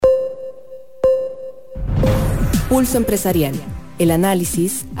Pulso Empresarial. El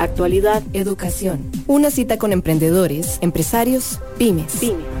análisis, actualidad, educación. Una cita con emprendedores, empresarios, pymes.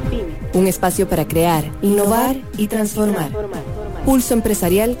 Un espacio para crear, innovar y transformar. Pulso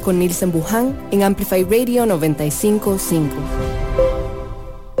Empresarial con Nilsen Buján en Amplify Radio 95.5.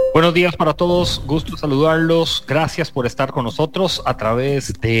 Buenos días para todos, gusto saludarlos, gracias por estar con nosotros a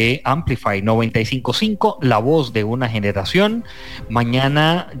través de Amplify 95.5, la voz de una generación.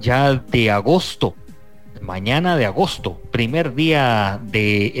 Mañana ya de agosto, primer día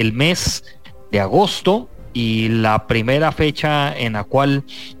del mes de agosto y la primera fecha en la cual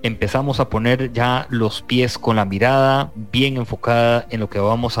empezamos a poner ya los pies con la mirada bien enfocada en lo que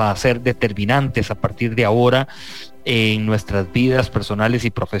vamos a hacer determinantes a partir de ahora en nuestras vidas personales y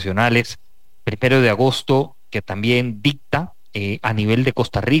profesionales. 1 de agosto, que también dicta a nivel de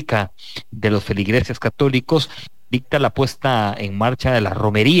Costa Rica, de los feligreses católicos, dicta la puesta en marcha de la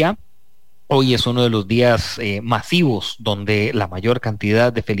romería. Hoy es uno de los días masivos donde la mayor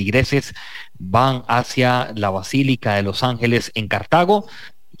cantidad de feligreses van hacia la Basílica de los Ángeles en Cartago.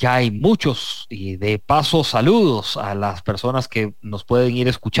 Ya hay muchos, y de paso saludos a las personas que nos pueden ir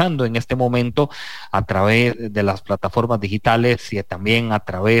escuchando en este momento a través de las plataformas digitales y también a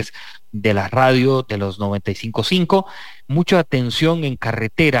través de la radio de los 95.5. Mucha atención en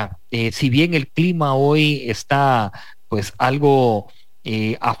carretera. Si bien el clima hoy está pues algo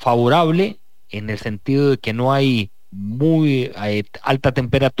favorable, en el sentido de que no hay muy alta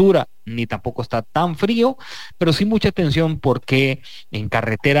temperatura, ni tampoco está tan frío, pero sí mucha atención porque en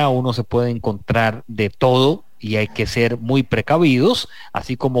carretera uno se puede encontrar de todo y hay que ser muy precavidos,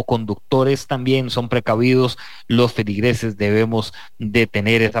 así como conductores también son precavidos. Los feligreses debemos de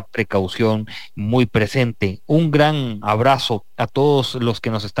tener esa precaución muy presente. Un gran abrazo a todos los que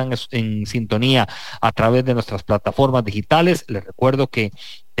nos están en sintonía a través de nuestras plataformas digitales. Les recuerdo que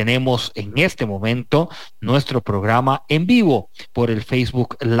tenemos en este momento nuestro programa en vivo por el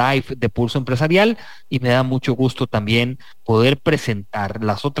Facebook Live de Pulso Empresarial y me da mucho gusto también poder presentar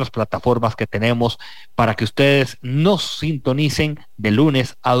las otras plataformas que tenemos para que ustedes nos sintonicen de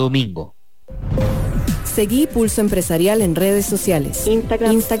lunes a domingo. Seguí Pulso Empresarial en redes sociales: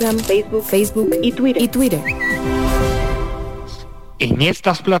 Instagram, Facebook y Twitter. En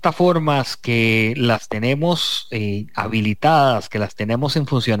estas plataformas que las tenemos habilitadas, que las tenemos en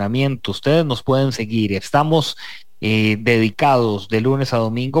funcionamiento, ustedes nos pueden seguir. Estamos dedicados de lunes a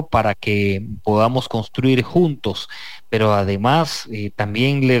domingo para que podamos construir juntos, pero además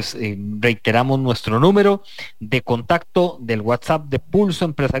también les reiteramos nuestro número de contacto del WhatsApp de Pulso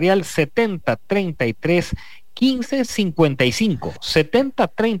Empresarial: 7033 1555,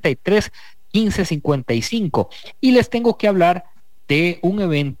 7033 1555. Y les tengo que hablar de un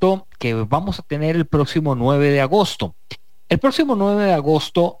evento que vamos a tener el próximo 9 de agosto. El próximo 9 de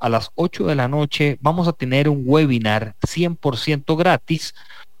agosto a las 8 de la noche vamos a tener un webinar 100% gratis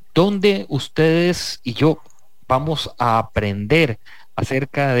donde ustedes y yo vamos a aprender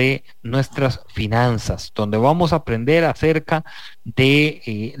acerca de nuestras finanzas, donde vamos a aprender acerca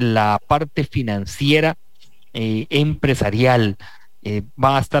de la parte financiera empresarial.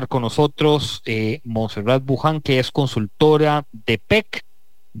 Va a estar con nosotros Montserrat Buján, que es consultora de PEC,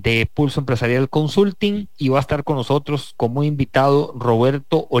 de Pulso Empresarial Consulting, y va a estar con nosotros como invitado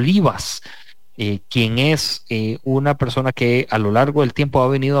Roberto Olivas, quien es una persona que a lo largo del tiempo ha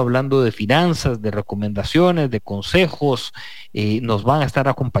venido hablando de finanzas, de recomendaciones, de consejos. Nos van a estar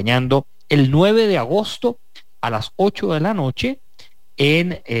acompañando el 9 de agosto a las 8 de la noche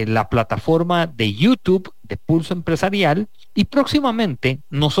en la plataforma de YouTube de Pulso Empresarial, y próximamente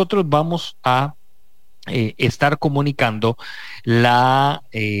nosotros vamos a estar comunicando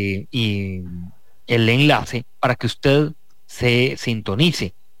el enlace para que usted se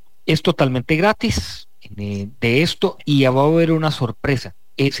sintonice. Es totalmente gratis de esto, y ya va a haber una sorpresa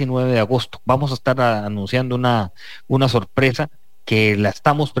ese 9 de agosto. Vamos a estar anunciando una sorpresa que la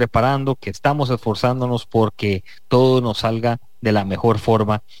estamos preparando, que estamos esforzándonos porque todo nos salga de la mejor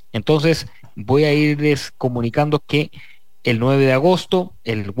forma. Entonces voy a irles comunicando que el 9 de agosto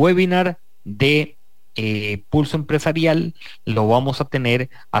el webinar de Pulso Empresarial lo vamos a tener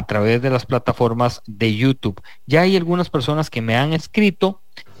a través de las plataformas de YouTube. Ya hay algunas personas que me han escrito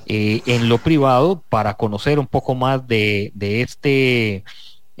en lo privado para conocer un poco más de este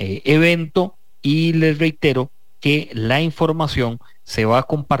evento, y les reitero que la información se va a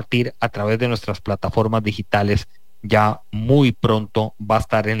compartir a través de nuestras plataformas digitales. Ya muy pronto va a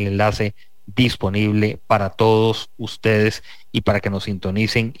estar el enlace disponible para todos ustedes y para que nos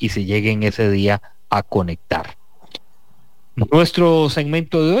sintonicen y se lleguen ese día a conectar. Nuestro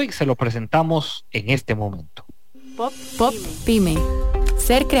segmento de hoy se lo presentamos en este momento. Pop Pyme.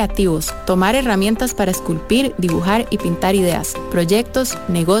 Ser creativos, tomar herramientas para esculpir, dibujar y pintar ideas, proyectos,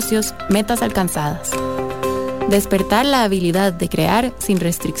 negocios, metas alcanzadas. Despertar la habilidad de crear sin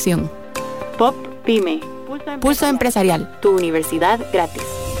restricción. Pop Pyme. Pulso empresarial. Tu universidad gratis.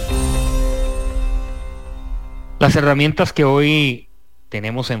 Las herramientas que hoy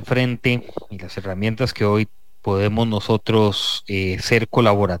tenemos enfrente y las herramientas que hoy podemos nosotros ser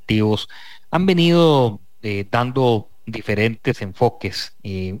colaborativos han venido dando diferentes enfoques.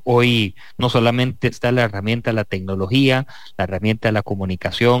 Hoy no solamente está la herramienta de la tecnología, la herramienta de la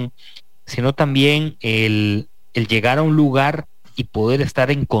comunicación, sino también el llegar a un lugar y poder estar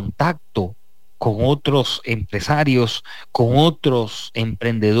en contacto con otros empresarios, con otros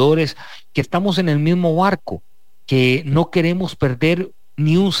emprendedores que estamos en el mismo barco, que no queremos perder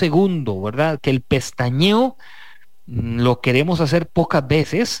ni un segundo, ¿verdad? Que el pestañeo lo queremos hacer pocas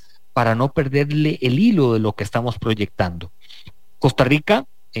veces para no perderle el hilo de lo que estamos proyectando. Costa Rica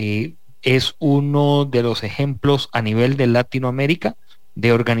es uno de los ejemplos a nivel de Latinoamérica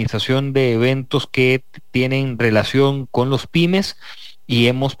de organización de eventos que tienen relación con los pymes, y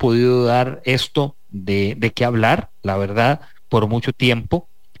hemos podido dar esto de qué hablar, la verdad, por mucho tiempo.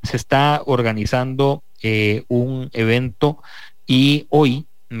 Se está organizando un evento y hoy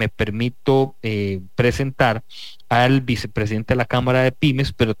me permito presentar al vicepresidente de la Cámara de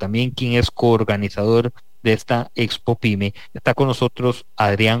Pymes, pero también quien es coorganizador de esta Expo Pyme. Está con nosotros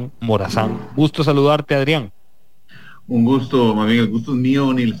Adrián Morazán. Gusto saludarte, Adrián. Un gusto, más bien el gusto es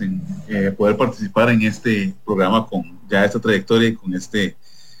mío, Nielsen, poder participar en este programa con ya esta trayectoria y con este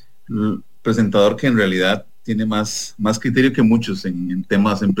presentador que en realidad tiene más criterio que muchos en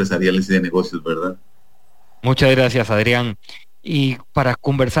temas empresariales y de negocios, ¿verdad? Muchas gracias, Adrián. Y para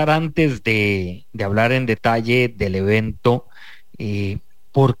conversar antes de hablar en detalle del evento,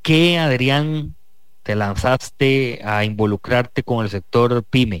 ¿por qué, Adrián, te lanzaste a involucrarte con el sector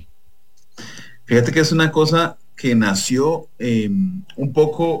PYME? Fíjate que es una cosa que nació un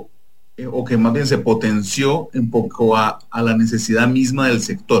poco, o que más bien se potenció un poco a la necesidad misma del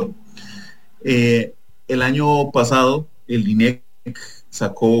sector. El año pasado, el INEC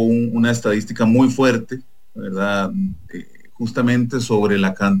sacó una estadística muy fuerte, ¿verdad? Justamente sobre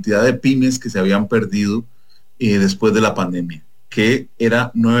la cantidad de pymes que se habían perdido después de la pandemia, que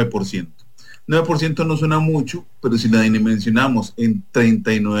era 9%. 9% no suena mucho, pero si la dimensionamos en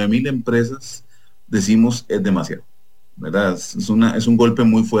 39,000 empresas, decimos es demasiado, ¿verdad? Es un golpe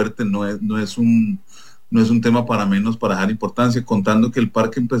muy fuerte, no es un tema para menos, para dejar importancia, contando que el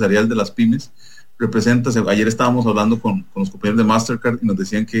parque empresarial de las pymes representa, ayer estábamos hablando con los compañeros de Mastercard y nos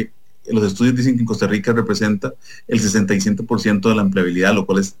decían que los estudios dicen que en Costa Rica representa el 67% de la empleabilidad, lo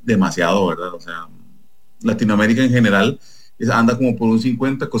cual es demasiado, ¿verdad? O sea, Latinoamérica en general anda como por un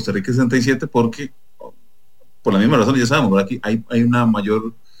 50, Costa Rica 67, porque por la misma razón ya sabemos, ¿verdad? Aquí hay una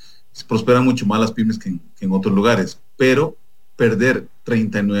mayor, prosperan mucho más las pymes que en otros lugares, pero perder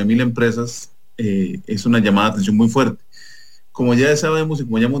 39,000 empresas es una llamada de atención muy fuerte. Como ya sabemos y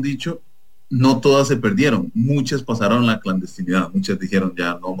como ya hemos dicho, no todas se perdieron, muchas pasaron a la clandestinidad, muchas dijeron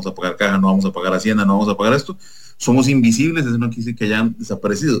ya no vamos a pagar caja, no vamos a pagar hacienda, no vamos a pagar esto, somos invisibles, eso no quiere decir que hayan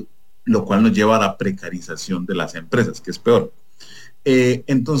desaparecido, lo cual nos lleva a la precarización de las empresas, que es peor.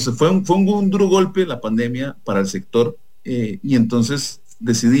 Entonces fue un duro golpe la pandemia para el sector, y entonces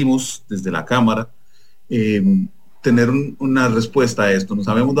decidimos desde la Cámara tener una respuesta a esto. Nos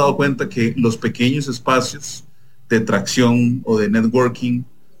habíamos dado cuenta que los pequeños espacios de tracción o de networking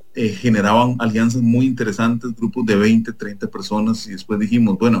generaban alianzas muy interesantes, grupos de 20, 30 personas, y después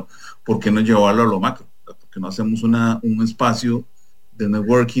dijimos, bueno, ¿por qué no llevarlo a lo macro? ¿Por qué no hacemos un espacio de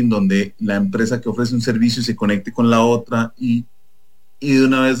networking donde la empresa que ofrece un servicio se conecte con la otra y de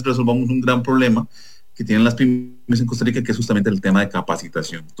una vez resolvamos un gran problema que tienen las pymes en Costa Rica, que es justamente el tema de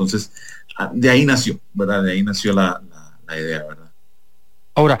capacitación? Entonces, de ahí nació, ¿verdad? De ahí nació la idea, ¿verdad?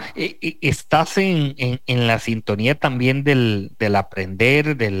 Ahora, ¿estás en la sintonía también del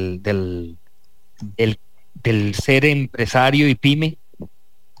aprender, del ser empresario y pyme?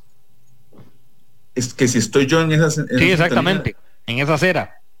 Es que si estoy yo en esas... Sí, exactamente, en esa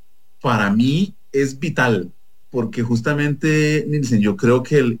acera. Para mí es vital, porque justamente, Nielsen, yo creo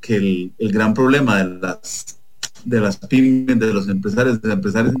que el gran problema de las pymes, de los empresarios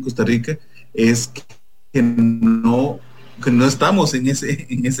en Costa Rica, es que no estamos en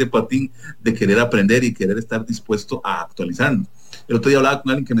ese patín de querer aprender y querer estar dispuesto a actualizarnos. El otro día hablaba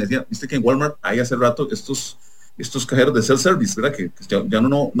con alguien que me decía, viste que en Walmart hay hace rato estos cajeros de self-service, ¿verdad? Que ya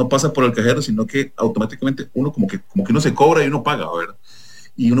uno no pasa por el cajero, sino que automáticamente uno como que uno se cobra y uno paga, ¿verdad?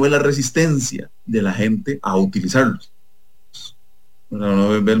 Y uno ve la resistencia de la gente a utilizarlos. Bueno,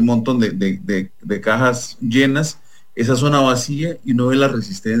 uno ve el montón de cajas llenas esa zona vacía y no ve la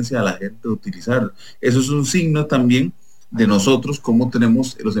resistencia a la gente de utilizarlo. Eso es un signo también de nosotros, cómo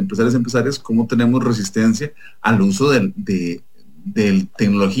tenemos, los empresarias, cómo tenemos resistencia al uso de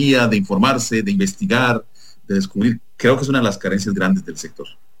tecnología, de informarse, de investigar, de descubrir. Creo que es una de las carencias grandes del sector.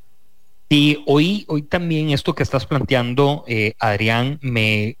 Sí, hoy también esto que estás planteando, Adrián,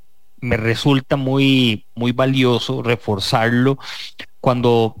 me resulta muy, muy valioso reforzarlo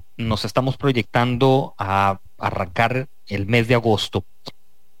cuando nos estamos proyectando a arrancar el mes de agosto.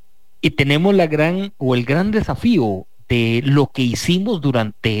 Y tenemos el gran desafío de lo que hicimos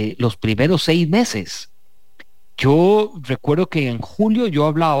durante los primeros 6 meses. Yo recuerdo que en julio yo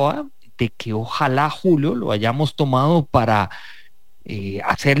hablaba de que ojalá julio lo hayamos tomado para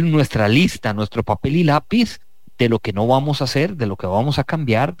hacer nuestra lista, nuestro papel y lápiz de lo que no vamos a hacer, de lo que vamos a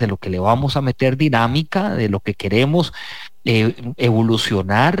cambiar, de lo que le vamos a meter dinámica, de lo que queremos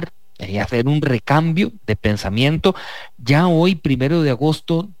evolucionar, hacer un recambio de pensamiento. Ya hoy, 1 de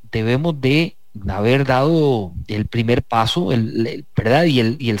agosto, debemos de haber dado el primer paso, ¿verdad?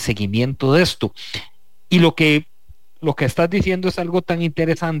 Y el seguimiento de esto. Y lo que estás diciendo es algo tan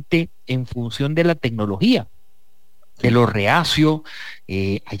interesante en función de la tecnología, de lo reacio.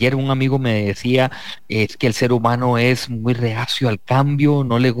 Ayer un amigo me decía, es que el ser humano es muy reacio al cambio,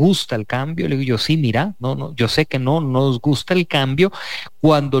 no le gusta el cambio. Le digo yo, sí, mira, no, yo sé que no nos gusta el cambio.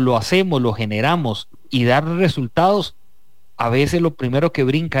 Cuando lo hacemos, lo generamos y dar resultados, a veces lo primero que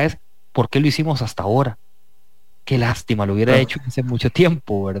brinca es, ¿por qué lo hicimos hasta ahora? Qué lástima, lo hubiera hecho hace mucho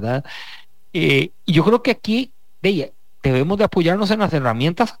tiempo, ¿verdad? Y yo creo que aquí debemos de apoyarnos en las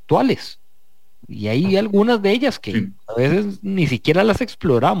herramientas actuales. Y hay algunas de ellas que a veces ni siquiera las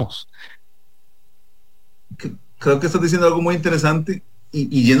exploramos. Creo que estás diciendo algo muy interesante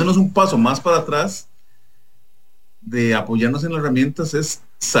y yéndonos un paso más para atrás de apoyarnos en las herramientas es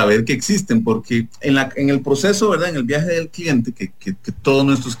saber que existen, porque en el proceso, ¿verdad? En el viaje del cliente que todos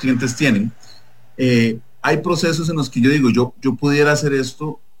nuestros clientes tienen, hay procesos en los que yo digo, yo pudiera hacer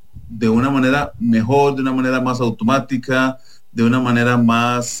esto de una manera mejor, de una manera más automática, de una manera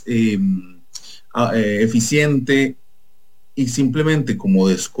más eficiente, y simplemente como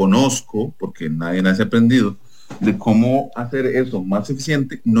desconozco, porque nadie nace aprendido, de cómo hacer eso más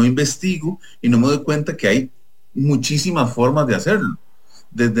eficiente, no investigo y no me doy cuenta que hay muchísimas formas de hacerlo.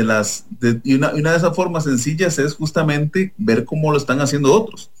 Y una de esas formas sencillas es justamente ver cómo lo están haciendo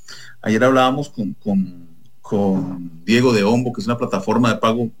otros. Ayer hablábamos con Diego de Ombo, que es una plataforma de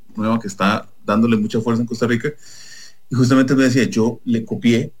pago nueva que está dándole mucha fuerza en Costa Rica, y justamente me decía, yo le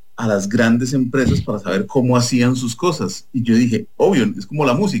copié a las grandes empresas para saber cómo hacían sus cosas, y yo dije, obvio, es como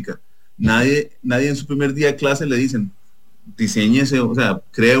la música, nadie en su primer día de clase le dicen, diseñese, o sea,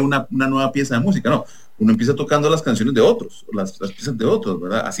 cree una nueva pieza de música, no, uno empieza tocando las canciones de otros, las piezas de otros,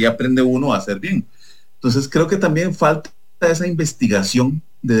 ¿verdad? Así aprende uno a hacer bien. Entonces creo que también falta esa investigación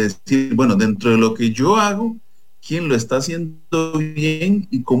de decir, bueno, dentro de lo que yo hago, quién lo está haciendo bien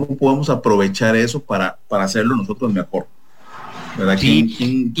y cómo podemos aprovechar eso para hacerlo nosotros mejor, ¿verdad?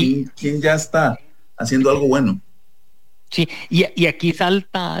 Sí. ¿Quién ya está haciendo algo bueno? Sí, y aquí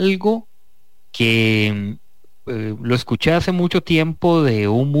salta algo que lo escuché hace mucho tiempo de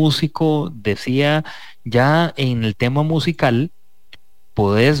un músico, decía, ya en el tema musical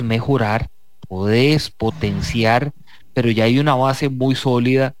podés mejorar, podés potenciar, pero ya hay una base muy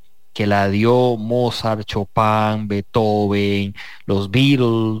sólida que la dio Mozart, Chopin, Beethoven, los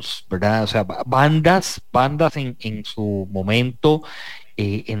Beatles, ¿verdad? O sea, bandas en su momento,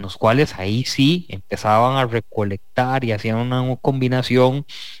 en los cuales ahí sí empezaban a recolectar y hacían una combinación,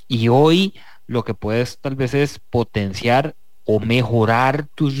 y hoy lo que puedes tal vez es potenciar o mejorar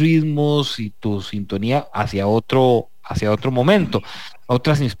tus ritmos y tu sintonía hacia otro momento,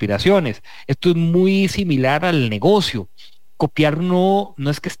 otras inspiraciones. Esto es muy similar al negocio. Copiar no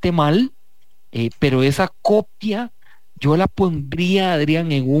es que esté mal, pero esa copia yo la pondría,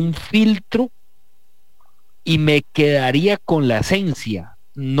 Adrián, en un filtro y me quedaría con la esencia.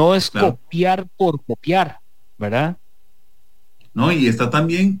 No es Claro. copiar por copiar, ¿verdad? No, y está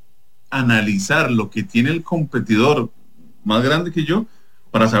también analizar lo que tiene el competidor más grande que yo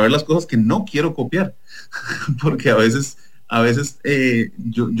para saber las cosas que no quiero copiar. Porque a veces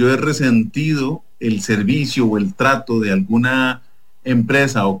yo he resentido el servicio o el trato de alguna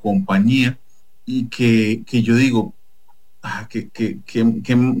empresa o compañía y que yo digo,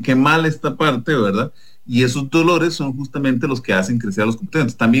 que mal esta parte, ¿verdad? Y esos dolores son justamente los que hacen crecer a los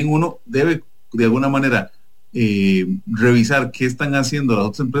competentes. También uno debe de alguna manera revisar qué están haciendo las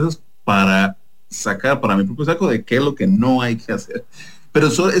otras empresas para sacar para mi propio saco de qué es lo que no hay que hacer. Pero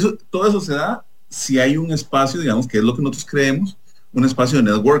todo eso se da si hay un espacio, digamos, que es lo que nosotros creemos, un espacio de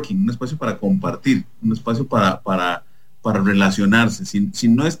networking, un espacio para compartir, un espacio para para relacionarse. Si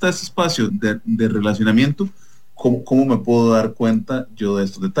no está ese espacio de relacionamiento, ¿cómo me puedo dar cuenta yo de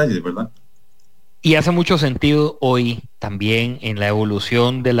estos detalles, verdad? Y hace mucho sentido hoy también en la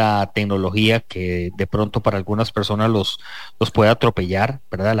evolución de la tecnología, que de pronto para algunas personas los puede atropellar,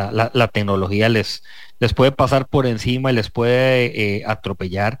 ¿verdad? La tecnología les puede pasar por encima y les puede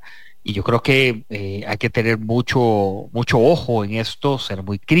atropellar. Y yo creo que hay que tener mucho ojo en esto, ser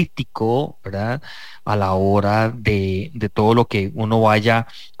muy crítico, ¿verdad? A la hora de todo lo que uno vaya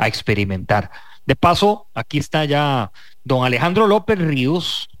a experimentar. De paso, aquí está ya don Alejandro López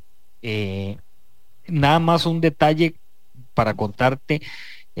Ríos. Nada más un detalle para contarte,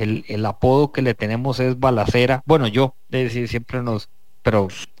 el apodo que le tenemos es Balacera. Bueno, yo, es decir, pero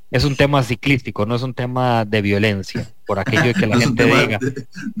es un tema ciclístico, no es un tema de violencia, por aquello de que la no gente diga.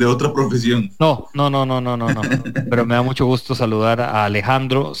 De otra profesión. No. Pero me da mucho gusto saludar a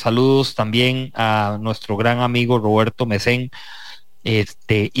Alejandro. Saludos también a nuestro gran amigo Roberto Mesén.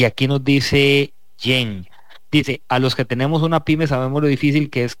 Y aquí nos dice Jen. Dice, a los que tenemos una pyme sabemos lo difícil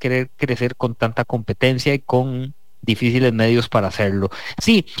que es querer crecer con tanta competencia y con difíciles medios para hacerlo.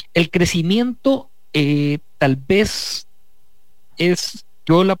 Sí, el crecimiento tal vez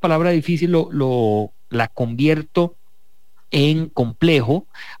yo la palabra difícil la convierto en complejo.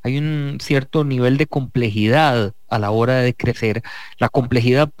 Hay un cierto nivel de complejidad a la hora de crecer. La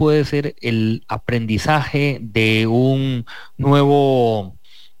complejidad puede ser el aprendizaje de un nuevo,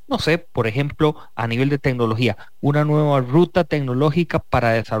 no sé, por ejemplo, a nivel de tecnología, una nueva ruta tecnológica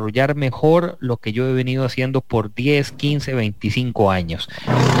para desarrollar mejor lo que yo he venido haciendo por 10, 15, 25 años.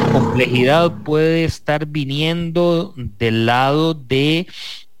 Complejidad puede estar viniendo del lado de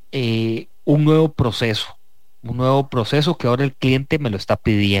un nuevo proceso que ahora el cliente me lo está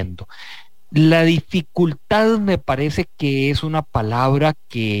pidiendo. La dificultad me parece que es una palabra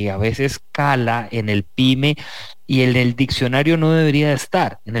que a veces cala en el pyme y en el diccionario no debería de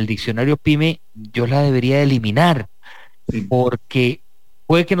estar. En el diccionario pyme yo la debería eliminar, sí, porque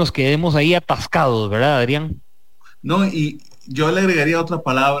puede que nos quedemos ahí atascados, ¿verdad, Adrián? No, y yo le agregaría otra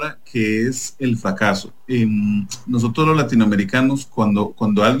palabra que es el fracaso. Nosotros los latinoamericanos,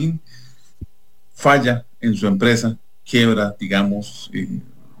 cuando alguien falla en su empresa, quiebra, digamos,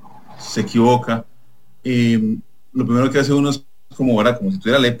 se equivoca, lo primero que hace uno es como, ¿verdad? Como si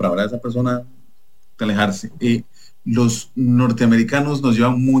tuviera lepra, ¿verdad? Esa persona de alejarse. Los norteamericanos nos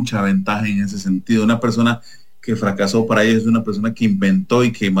llevan mucha ventaja en ese sentido. Una persona que fracasó para ellos es una persona que inventó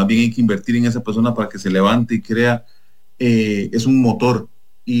y que más bien hay que invertir en esa persona para que se levante y crea, es un motor.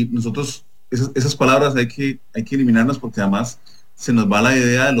 Y nosotros, esas palabras hay que eliminarlas porque además se nos va la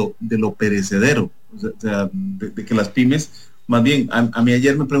idea de lo perecedero, o sea, de que las pymes, más bien, a mí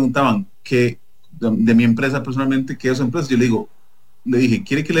ayer me preguntaban que de mi empresa personalmente, ¿qué es su empresa? Yo le dije,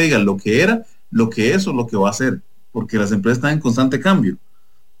 ¿quiere que le diga lo que era, lo que es o lo que va a ser? Porque las empresas están en constante cambio,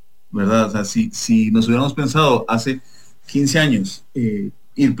 ¿verdad? O sea, si nos hubiéramos pensado hace 15 años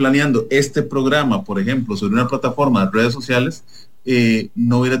ir planeando este programa, por ejemplo, sobre una plataforma de redes sociales,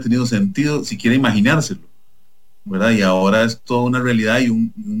 no hubiera tenido sentido siquiera imaginárselo, ¿verdad? Y ahora es toda una realidad y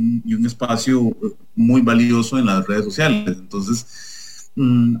un espacio muy valioso en las redes sociales. Entonces,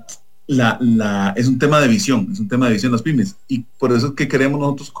 es un tema de visión, las pymes. Y por eso es que queremos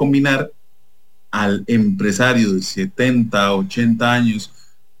nosotros combinar al empresario de 70, 80 años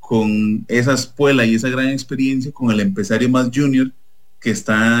con esa espuela y esa gran experiencia con el empresario más junior que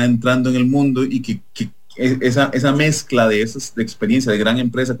está entrando en el mundo y que esa mezcla de experiencia de gran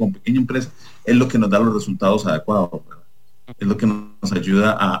empresa con pequeña empresa es lo que nos da los resultados adecuados, ¿verdad? Es lo que nos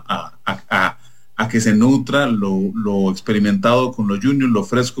ayuda a que se nutra lo experimentado con lo junior, lo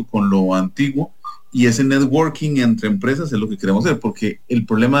fresco con lo antiguo, y ese networking entre empresas es lo que queremos hacer, porque el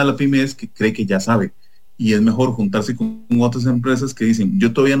problema de la pyme es que cree que ya sabe, y es mejor juntarse con otras empresas que dicen,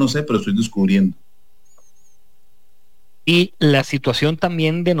 yo todavía no sé, pero estoy descubriendo. Y la situación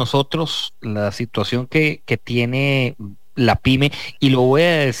también de nosotros, la situación que tiene la pyme, y lo voy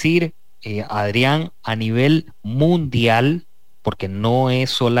a decir, Adrián, a nivel mundial, porque no es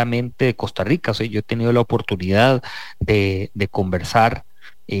solamente de Costa Rica. O sea, yo he tenido la oportunidad de conversar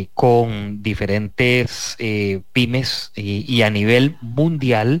con diferentes pymes y a nivel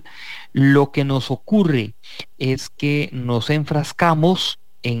mundial. Lo que nos ocurre es que nos enfrascamos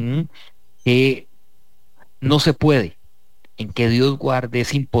en que no se puede, en que Dios guarde,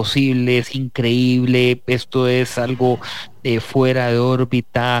 es imposible, es increíble, esto es algo fuera de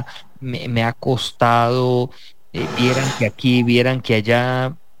órbita, me ha costado, vieran que aquí, vieran que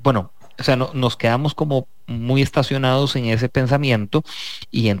allá. Bueno, o sea, nos quedamos como muy estacionados en ese pensamiento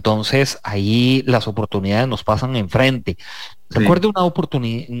y entonces ahí las oportunidades nos pasan enfrente. Sí. Recuerdo una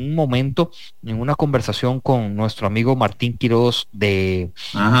oportunidad, un momento en una conversación con nuestro amigo Martín Quiroz de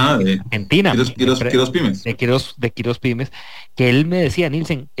Argentina, Quiroz Pymes. de Quiroz Pymes, que él me decía,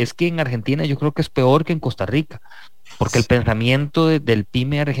 Nielsen, es que en Argentina yo creo que es peor que en Costa Rica, porque el pensamiento del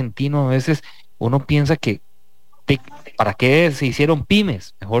pyme argentino a veces uno piensa que ¿para qué se hicieron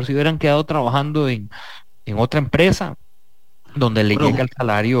pymes? Mejor si hubieran quedado trabajando en otra empresa donde le llega el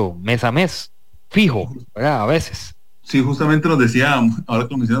salario mes a mes, fijo, ¿verdad? A veces. Sí, justamente nos decía, ahora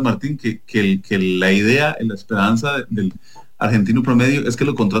que lo mencionas Martín, que la idea, la esperanza del argentino promedio es que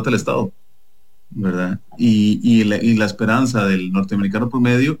lo contrata el Estado, ¿verdad? Y la esperanza del norteamericano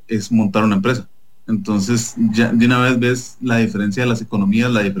promedio es montar una empresa. Entonces, ya de una vez ves la diferencia de las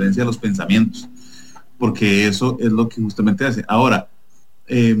economías, la diferencia de los pensamientos, porque eso es lo que justamente hace. Ahora,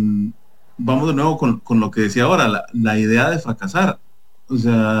 vamos de nuevo con lo que decía ahora, la idea de fracasar. O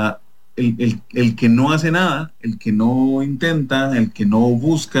sea, el que no hace nada, el que no intenta, el que no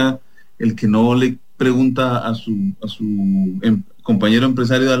busca, el que no le pregunta a su compañero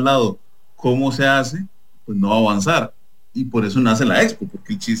empresario de al lado cómo se hace, pues no va a avanzar. Y por eso nace la expo,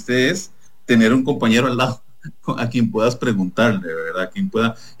 porque el chiste es tener un compañero al lado a quien puedas preguntarle, ¿verdad? A quien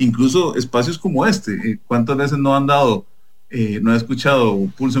pueda, incluso espacios como este, ¿cuántas veces no han dado, no he escuchado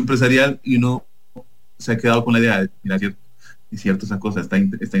Pulso Empresarial y uno se ha quedado con la idea de, mira, es cierto esa cosa, está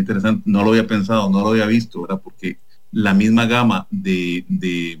interesante, no lo había pensado, no lo había visto, ¿verdad? Porque la misma gama de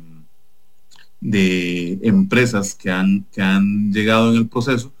empresas que han llegado en el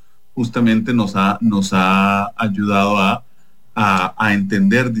proceso justamente nos ha ayudado a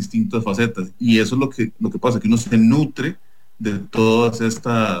entender distintas facetas, y eso es lo que pasa, que uno se nutre de todos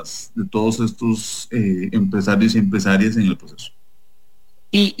estos empresarios y empresarias en el proceso.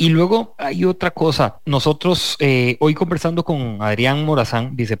 Y luego hay otra cosa. Nosotros hoy conversando con Adrián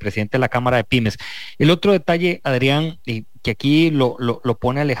Morazán, vicepresidente de la Cámara de Pymes. El otro detalle, Adrián, que aquí lo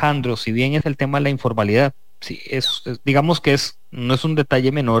pone Alejandro, si bien es el tema de la informalidad, sí, digamos que no es un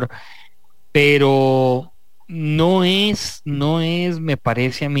detalle menor, pero no es, me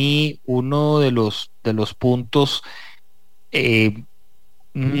parece a mí, uno de los puntos, o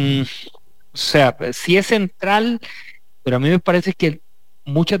sea, sí es central, pero a mí me parece que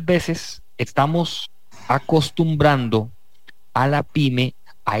muchas veces estamos acostumbrando a la pyme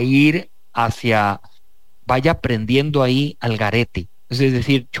a ir hacia, vaya aprendiendo ahí al garete, es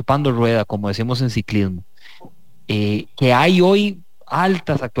decir, chupando rueda, como decimos en ciclismo, que hay hoy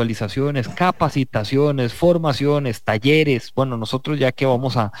altas actualizaciones, capacitaciones, formaciones, talleres. Bueno, nosotros ya que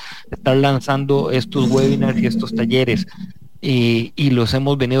vamos a estar lanzando estos webinars y estos talleres y los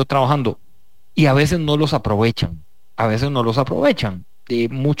hemos venido trabajando y a veces no los aprovechan,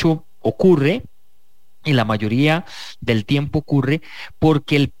 mucho ocurre, y la mayoría del tiempo ocurre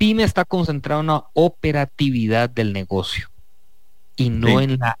porque el pyme está concentrado en la operatividad del negocio y no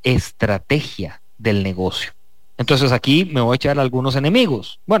en la estrategia del negocio. Entonces aquí me voy a echar algunos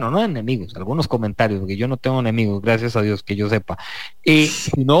enemigos, bueno, no enemigos, algunos comentarios, porque yo no tengo enemigos, gracias a Dios que yo sepa,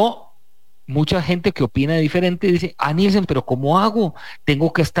 sino mucha gente que opina diferente dice, Nielsen, pero ¿cómo hago?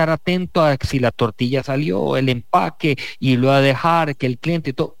 Tengo que estar atento a si la tortilla salió, el empaque, y lo a dejar, que el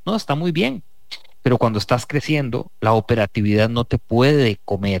cliente y todo. No, está muy bien, pero cuando estás creciendo, la operatividad no te puede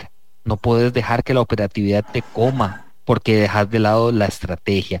comer, no puedes dejar que la operatividad te coma, porque dejas de lado la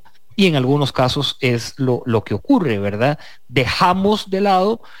estrategia. Y en algunos casos es lo que ocurre, ¿verdad? Dejamos de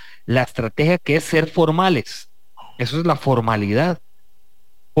lado la estrategia, que es ser formales. Eso es la formalidad.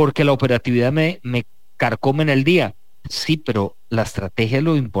 Porque la operatividad me carcome en el día. Sí, pero la estrategia es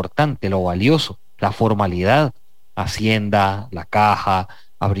lo importante, lo valioso. La formalidad, Hacienda, la caja,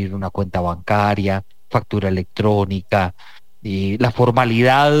 abrir una cuenta bancaria, factura electrónica, la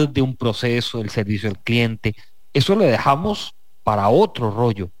formalidad de un proceso, el servicio al cliente. Eso lo dejamos para otro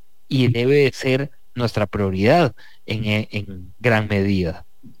rollo y debe ser nuestra prioridad en gran medida.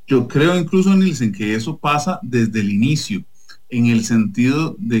 Yo creo incluso, Nielsen, que eso pasa desde el inicio, en el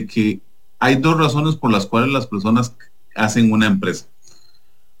sentido de que hay dos razones por las cuales las personas hacen una empresa: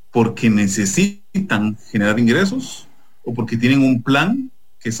 porque necesitan generar ingresos o porque tienen un plan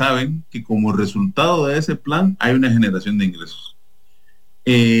que saben que como resultado de ese plan hay una generación de ingresos.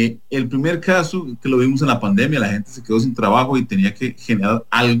 El primer caso, que lo vimos en la pandemia, la gente se quedó sin trabajo y tenía que generar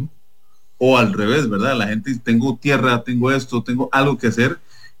algo, o al revés, ¿verdad? La gente dice, tengo tierra, tengo esto, tengo algo que hacer,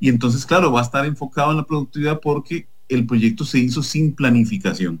 y entonces, claro, va a estar enfocado en la productividad porque el proyecto se hizo sin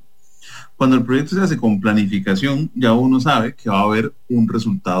planificación. Cuando el proyecto se hace con planificación, ya uno sabe que va a haber un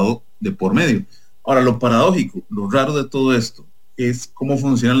resultado de por medio. Ahora, lo paradójico, lo raro de todo esto, es cómo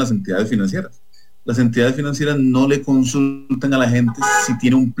funcionan las entidades financieras. Las entidades financieras no le consultan a la gente si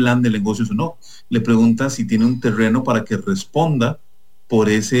tiene un plan de negocios o no. Le preguntan si tiene un terreno para que responda por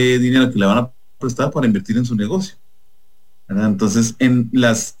ese dinero que le van a prestar para invertir en su negocio, ¿verdad? Entonces, en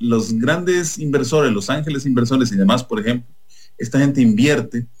los grandes inversores, los ángeles inversores y demás, por ejemplo, esta gente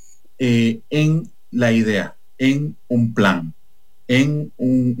invierte en la idea, en un plan, en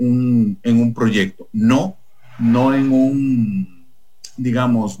un proyecto, no en un,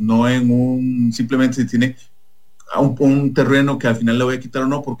 digamos, no en un, simplemente si tiene un terreno que al final le voy a quitar o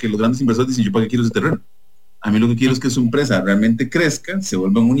no, porque los grandes inversores dicen, ¿yo para qué quiero ese terreno? A mí lo que quiero es que su empresa realmente crezca, se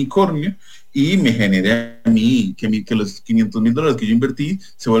vuelva un unicornio y me genere a mí que los $500,000 que yo invertí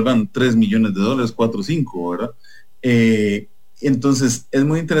se vuelvan $3 millones, 4 o 5, ¿verdad? Entonces, es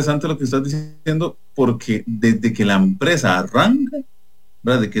muy interesante lo que estás diciendo, porque desde que la empresa arranca,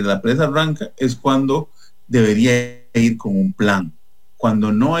 ¿verdad? De que la empresa arranca es cuando debería ir con un plan.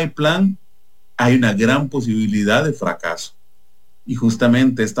 Cuando no hay plan, hay una gran posibilidad de fracaso. Y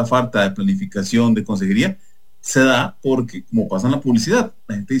justamente esta falta de planificación de consejería se da porque, como pasa en la publicidad,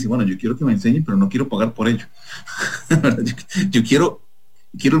 la gente dice, bueno, yo quiero que me enseñen, pero no quiero pagar por ello. yo quiero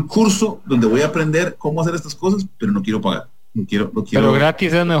el curso donde voy a aprender cómo hacer estas cosas, pero no quiero pagar. No quiero, pero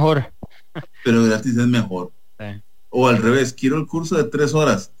gratis es mejor. Pero gratis es mejor. Sí. O al revés, quiero el curso de 3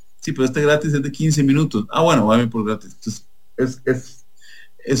 horas. Sí, pero este gratis es de 15 minutos. Ah, bueno, váyame por gratis. Entonces,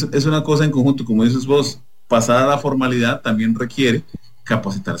 es una cosa en conjunto, como dices vos, pasar a la formalidad también requiere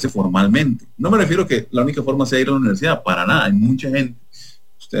capacitarse formalmente. No me refiero que la única forma sea ir a la universidad, para nada. Hay mucha gente,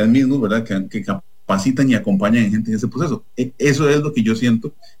 ustedes mismos, ¿verdad?, que capacitan y acompañan a gente en ese proceso. Eso es lo que yo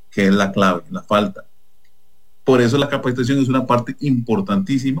siento que es la clave, la falta. Por eso la capacitación es una parte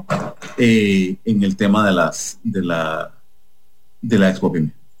importantísima en el tema de la Expo Pyme.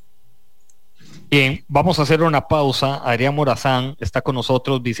 Bien, vamos a hacer una pausa. Adrián Morazán está con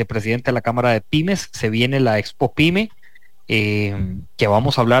nosotros, vicepresidente de la Cámara de Pymes. Se viene la Expo Pyme, que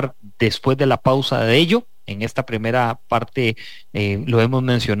vamos a hablar después de la pausa de ello. En esta primera parte lo hemos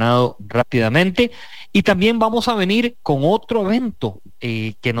mencionado rápidamente. Y también vamos a venir con otro evento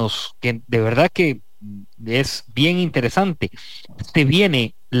que de verdad que es bien interesante. Se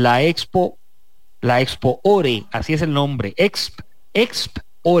viene la Expo Ore, así es el nombre, Exp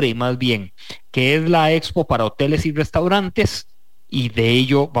Ore más bien, que es la Expo para hoteles y restaurantes, y de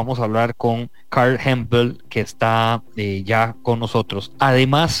ello vamos a hablar con Carl Hempel, que está ya con nosotros.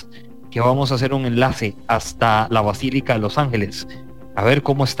 Además, que vamos a hacer un enlace hasta la Basílica de Los Ángeles, a ver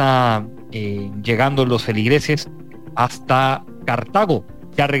cómo está llegando los feligreses hasta Cartago.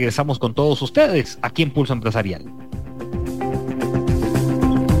 Ya regresamos con todos ustedes aquí en Pulso Empresarial.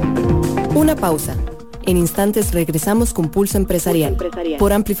 Una pausa. En instantes regresamos con Pulso Empresarial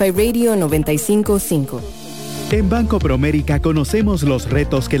por Amplify Radio 95.5. En Banco Promérica conocemos los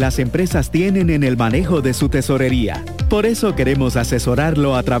retos que las empresas tienen en el manejo de su tesorería. Por eso queremos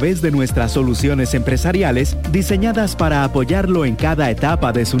asesorarlo a través de nuestras soluciones empresariales diseñadas para apoyarlo en cada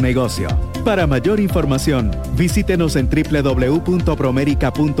etapa de su negocio. Para mayor información, visítenos en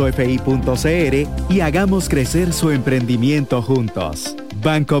www.promerica.fi.cr y hagamos crecer su emprendimiento juntos.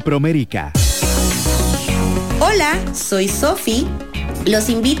 Banco Promérica. Hola, soy Sofi. Los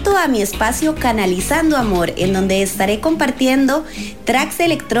invito a mi espacio Canalizando Amor, en donde estaré compartiendo tracks de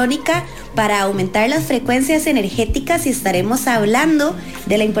electrónica para aumentar las frecuencias energéticas, y estaremos hablando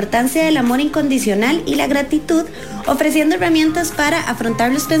de la importancia del amor incondicional y la gratitud, ofreciendo herramientas para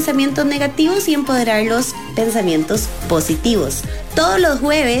afrontar los pensamientos negativos y empoderar los pensamientos positivos. Todos los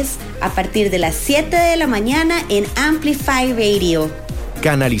jueves a partir de las 7 de la mañana en Amplify Radio.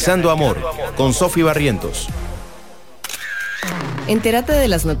 Canalizando Amor con Sofi Barrientos. Entérate de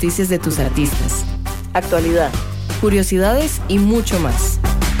las noticias de tus artistas, actualidad, curiosidades y mucho más.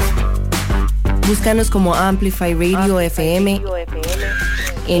 Búscanos como Amplify Radio FM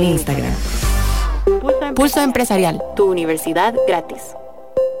en Instagram. Pulso Empresarial, tu universidad gratis.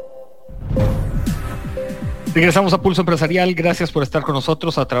 Regresamos a Pulso Empresarial. Gracias por estar con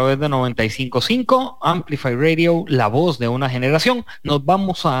nosotros a través de 95.5 Amplify Radio, la voz de una generación. Nos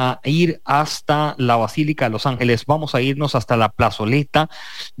vamos a ir hasta la Basílica de Los Ángeles. Vamos a irnos hasta la plazoleta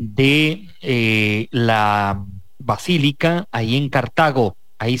de la Basílica, ahí en Cartago.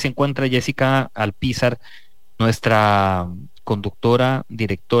 Ahí se encuentra Jessica Alpizar, nuestra conductora,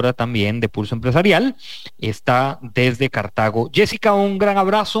 directora también de Pulso Empresarial. Está desde Cartago. Jessica, un gran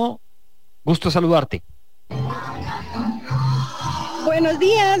abrazo. Gusto saludarte. Buenos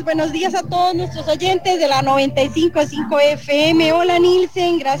días a todos nuestros oyentes de la 95.5 FM. Hola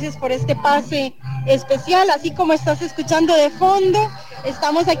Nielsen, gracias por este pase especial, así como estás escuchando de fondo.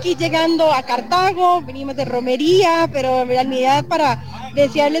 Estamos aquí llegando a Cartago, venimos de romería, pero en realidad para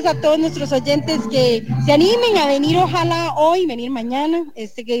desearles a todos nuestros oyentes que se animen a venir, ojalá hoy, venir mañana,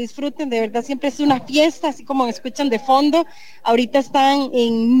 que disfruten, de verdad siempre es una fiesta, así como escuchan de fondo. Ahorita están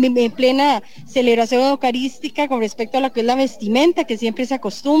en plena celebración eucarística con respecto a lo que es la vestimenta, que siempre se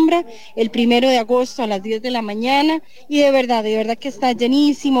acostumbra, el 1 de agosto a las 10 de la mañana, y de verdad que está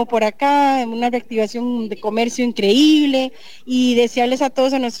llenísimo por acá, una reactivación de comercio increíble, y desearles a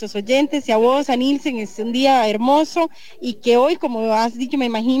todos a nuestros oyentes y a vos, a Nilsen, es un día hermoso, y que hoy, como has dicho, me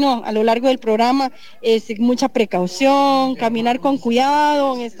imagino, a lo largo del programa, mucha precaución, caminar con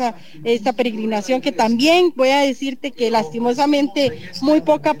cuidado en esta peregrinación, que también voy a decirte que lastimosamente muy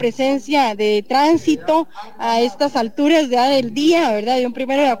poca presencia de tránsito a estas alturas del día, ¿verdad? De un 1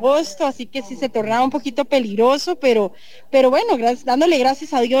 de agosto, así que sí se tornaba un poquito peligroso, pero bueno, dándole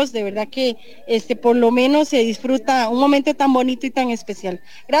gracias a Dios, de verdad que por lo menos se disfruta un momento tan bonito y tan especial.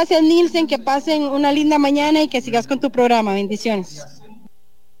 Gracias, Nilsen, que pasen una linda mañana y que sigas con tu programa. Bendiciones.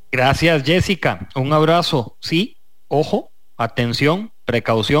 Gracias, Jessica. Un abrazo. Sí, ojo, atención,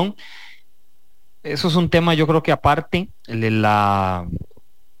 precaución. Eso es un tema, yo creo que aparte,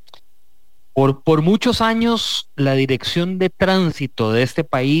 por muchos años la dirección de tránsito de este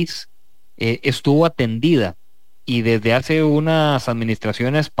país estuvo atendida, y desde hace unas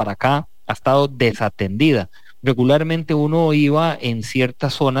administraciones para acá ha estado desatendida. Regularmente uno iba en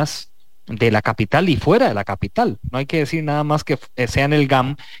ciertas zonas de la capital y fuera de la capital, no hay que decir nada más que sea en el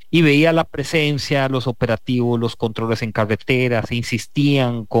GAM, y veía la presencia, los operativos, los controles en carreteras,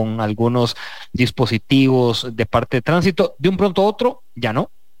 insistían con algunos dispositivos de parte de tránsito. De un pronto a otro, ya no,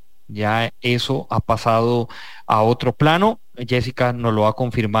 ya eso ha pasado a otro plano. Jessica nos lo ha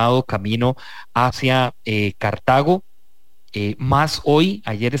confirmado, camino hacia Cartago. Más hoy,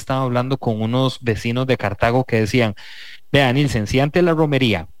 ayer estaba hablando con unos vecinos de Cartago que decían, vean, Nilsen, si antes la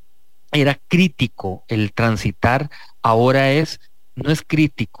romería era crítico el transitar, ahora no es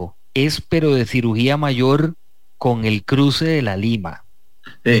crítico, es pero de cirugía mayor con el cruce de la Lima.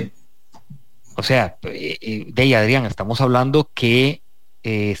 O sea, de ahí, Adrián, estamos hablando que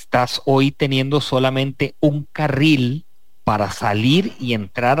estás hoy teniendo solamente un carril para salir y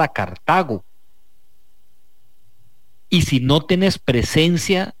entrar a Cartago. Y si no tienes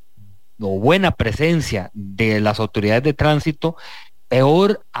presencia o buena presencia de las autoridades de tránsito,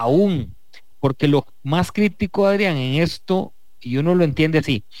 peor aún, porque lo más crítico, Adrián, en esto, y uno lo entiende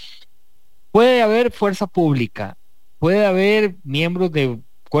así, puede haber fuerza pública, puede haber miembros del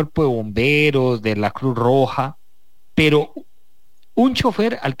cuerpo de bomberos, de la Cruz Roja, pero un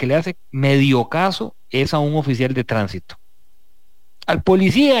chofer al que le hace medio caso es a un oficial de tránsito. Al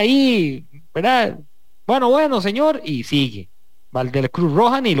policía ahí, ¿verdad? Bueno, señor, y sigue. Al de la Cruz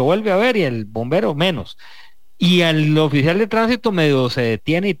Roja ni lo vuelve a ver, y el bombero menos. Y al oficial de tránsito medio se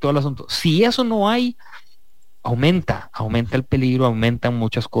detiene y todo el asunto. Si eso no hay, aumenta el peligro, aumentan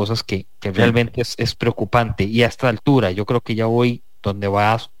muchas cosas que realmente es preocupante. Y a esta altura, yo creo que ya voy donde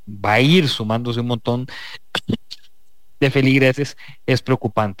va a ir sumándose un montón de feligreses, es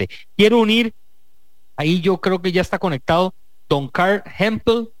preocupante. Quiero unir, ahí yo creo que ya está conectado Don Carl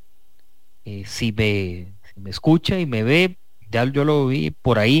Hempel. Si me escucha y me ve, ya yo lo vi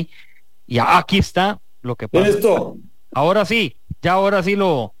por ahí. Y aquí está. Lo que pasa. Ahora sí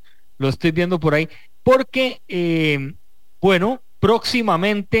lo estoy viendo por ahí, porque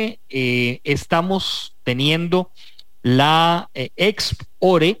próximamente estamos teniendo la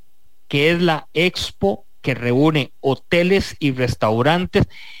Expore, que es la expo que reúne hoteles y restaurantes,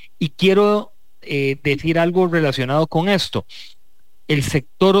 y quiero decir algo relacionado con esto. El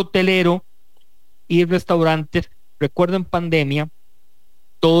sector hotelero y restaurantes, recuerden pandemia,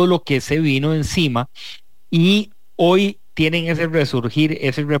 todo lo que se vino encima, y hoy tienen ese resurgir,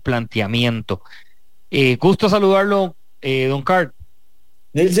 ese replanteamiento. Gusto saludarlo, don Carl.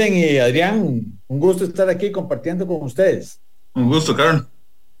 Nilsen y Adrián, un gusto estar aquí compartiendo con ustedes. Un gusto, Carl.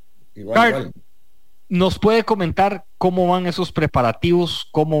 Igual. ¿Nos puede comentar cómo van esos preparativos?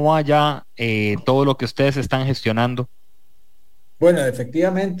 ¿Cómo va ya todo lo que ustedes están gestionando? Bueno,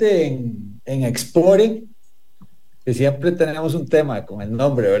 efectivamente en Expore, que siempre tenemos un tema con el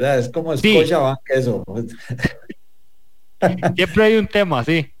nombre, ¿verdad? Es como Scotia Bank, eso. Siempre hay un tema,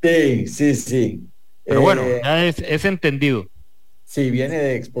 sí. Sí. Pero bueno, ya es entendido. Sí, viene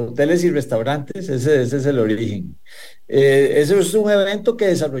de Expo Hoteles y Restaurantes, ese es el origen. Eso es un evento que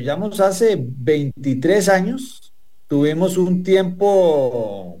desarrollamos hace 23 años. Tuvimos un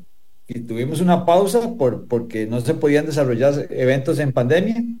tiempo y tuvimos una pausa porque no se podían desarrollar eventos en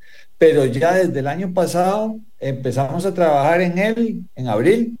pandemia, pero ya desde el año pasado empezamos a trabajar en él en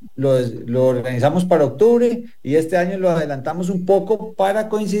abril, lo organizamos para octubre y este año lo adelantamos un poco para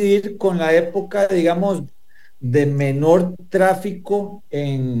coincidir con la época, digamos, de menor tráfico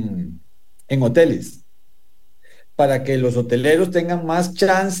en hoteles, para que los hoteleros tengan más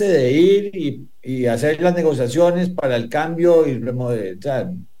chance de ir y hacer las negociaciones para el cambio y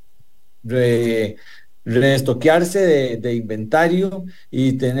reestoquearse de inventario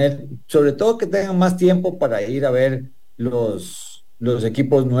y tener, sobre todo que tengan más tiempo para ir a ver los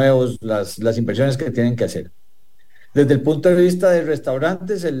equipos nuevos, las inversiones que tienen que hacer. Desde el punto de vista de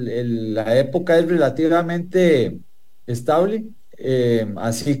restaurantes, la época es relativamente estable,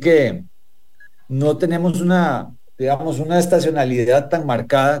 así que no tenemos una estacionalidad tan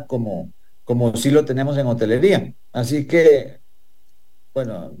marcada como sí lo tenemos en hotelería. Así que,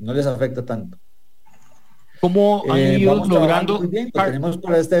 bueno, no les afecta tanto. ¿Cómo han ido vamos logrando? Muy bien, lo tenemos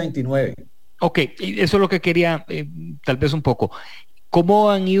para este 29. Ok, eso es lo que quería, tal vez un poco.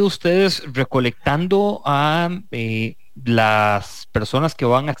 ¿Cómo han ido ustedes recolectando a las personas que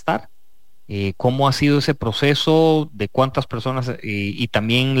van a estar? ¿Cómo ha sido ese proceso? ¿De cuántas personas y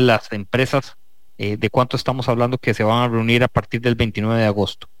también las empresas? ¿De cuánto estamos hablando que se van a reunir a partir del 29 de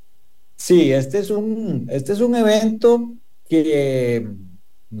agosto? Sí, este es un evento que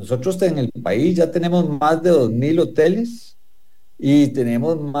nosotros en el país ya tenemos más de 2,000 hoteles y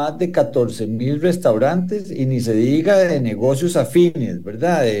tenemos más de 14,000 restaurantes y ni se diga de negocios afines,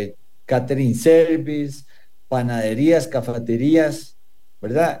 ¿verdad? De catering service, panaderías, cafeterías,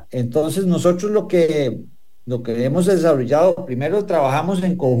 ¿verdad? Entonces nosotros lo que hemos desarrollado, primero trabajamos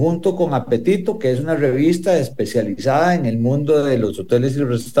en conjunto con Apetito, que es una revista especializada en el mundo de los hoteles y los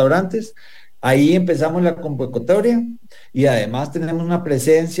restaurantes. Ahí empezamos la convocatoria y además tenemos una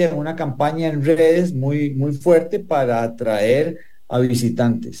presencia en una campaña en redes muy, muy fuerte para atraer a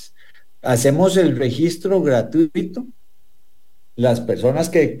visitantes. Hacemos el registro gratuito. Las personas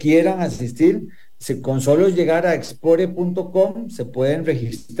que quieran asistir, con solo llegar a expore.com se pueden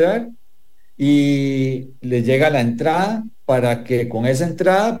registrar y les llega la entrada para que con esa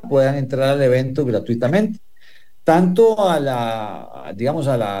entrada puedan entrar al evento gratuitamente. Tanto a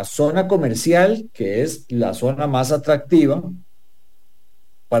la zona comercial, que es la zona más atractiva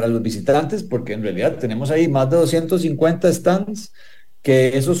para los visitantes, porque en realidad tenemos ahí más de 250 stands,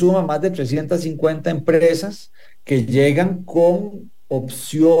 que eso suma más de 350 empresas que llegan con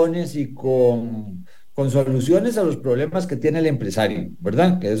opciones y con soluciones a los problemas que tiene el empresario,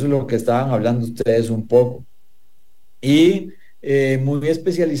 ¿verdad? Que eso es lo que estaban hablando ustedes un poco. Y muy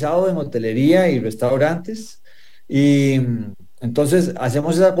especializado en hotelería y restaurantes. Y entonces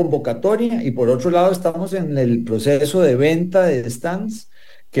hacemos esa convocatoria y por otro lado estamos en el proceso de venta de stands,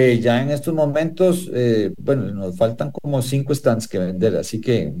 que ya en estos momentos, nos faltan como 5 stands que vender, así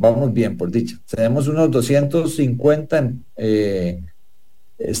que vamos bien, por dicha. Tenemos unos 250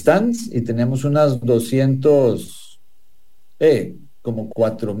 stands y tenemos unas 200, como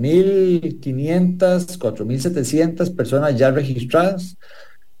 4,500, 4,700 personas ya registradas.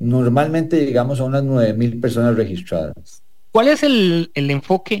 Normalmente llegamos a unas 9,000 personas registradas. ¿Cuál es el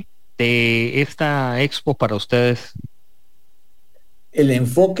enfoque de esta expo para ustedes? El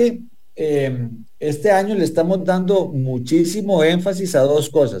enfoque, este año le estamos dando muchísimo énfasis a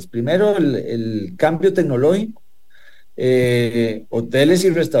 2 cosas. Primero, el cambio tecnológico. Hoteles y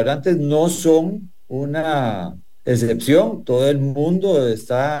restaurantes no son una excepción, todo el mundo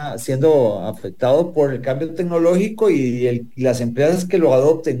está siendo afectado por el cambio tecnológico y las empresas que lo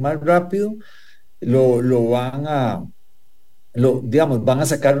adopten más rápido van a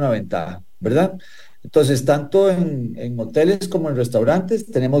sacar una ventaja, ¿verdad? Entonces, tanto en hoteles como en restaurantes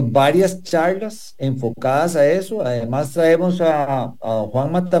tenemos varias charlas enfocadas a eso. Además, traemos a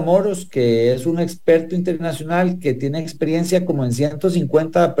Juan Matamoros, que es un experto internacional que tiene experiencia como en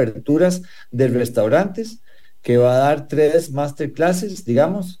 150 aperturas de restaurantes, que va a dar 3 masterclasses,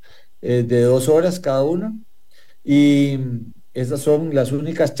 digamos, de 2 horas cada una. Y esas son las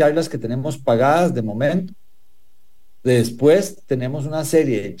únicas charlas que tenemos pagadas de momento. Después tenemos una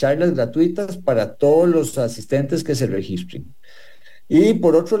serie de charlas gratuitas para todos los asistentes que se registren. Y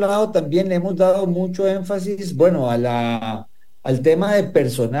por otro lado, también le hemos dado mucho énfasis, al tema de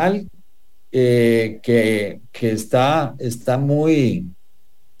personal que está muy,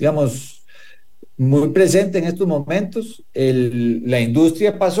 digamos, muy presente en estos momentos. La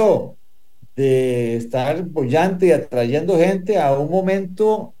industria pasó de estar bollante y atrayendo gente a un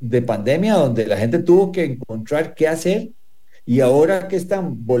momento de pandemia donde la gente tuvo que encontrar qué hacer y ahora que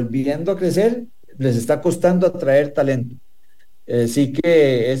están volviendo a crecer, les está costando atraer talento. Sí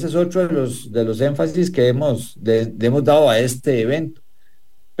que ese es otro de los énfasis que hemos dado a este evento.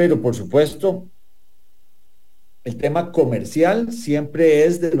 Pero por supuesto, el tema comercial siempre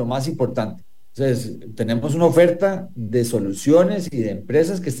es de lo más importante. Entonces, tenemos una oferta de soluciones y de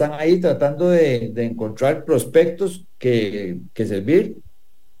empresas que están ahí tratando de encontrar prospectos que servir.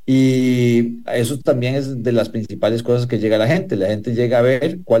 Y eso también es de las principales cosas que llega a la gente. La gente llega a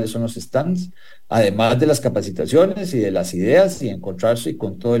ver cuáles son los stands, además de las capacitaciones y de las ideas y encontrarse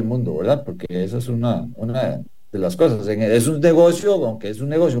con todo el mundo, ¿verdad? Porque esa es una de las cosas. Es un negocio, aunque es un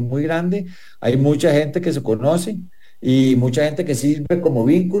negocio muy grande, hay mucha gente que se conoce y mucha gente que sirve como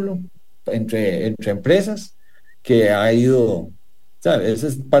vínculo entre empresas que ha ido, ¿sabes? Esa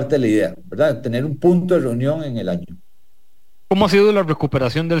es parte de la idea, ¿verdad? Tener un punto de reunión en el año. ¿Cómo ha sido la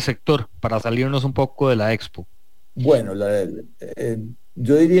recuperación del sector para salirnos un poco de la expo? Bueno,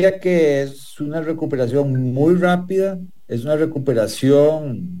 yo diría que es una recuperación muy rápida, es una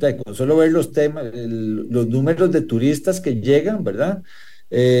recuperación, con solo ver los temas, los números de turistas que llegan, ¿verdad?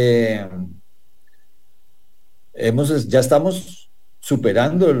 Ya estamos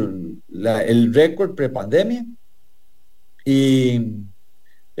superando el récord prepandemia y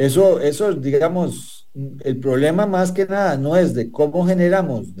eso, digamos, el problema más que nada no es de cómo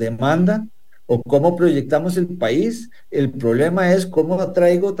generamos demanda o cómo proyectamos el país, el problema es cómo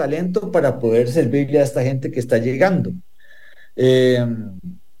atraigo talento para poder servirle a esta gente que está llegando.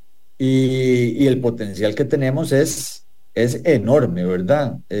 Y el potencial que tenemos es enorme,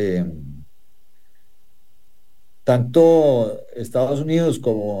 ¿verdad? Tanto Estados Unidos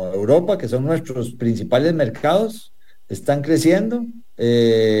como Europa, que son nuestros principales mercados, están creciendo,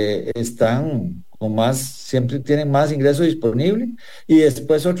 están con más, siempre tienen más ingreso disponible. Y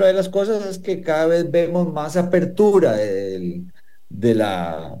después otra de las cosas es que cada vez vemos más apertura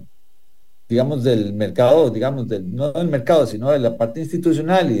digamos, del mercado, digamos, no del mercado, sino de la parte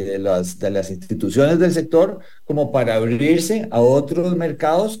institucional y de las instituciones del sector, como para abrirse a otros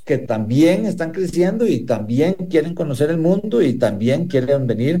mercados que también están creciendo y también quieren conocer el mundo y también quieren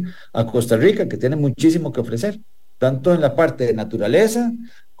venir a Costa Rica, que tiene muchísimo que ofrecer, tanto en la parte de naturaleza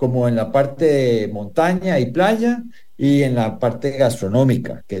como en la parte de montaña y playa y en la parte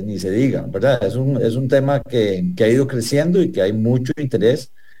gastronómica, que ni se diga, ¿verdad? Es un tema que ha ido creciendo y que hay mucho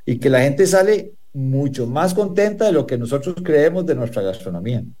interés y que la gente sale mucho más contenta de lo que nosotros creemos de nuestra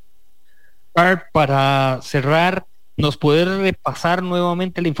gastronomía. Para cerrar, ¿nos puede repasar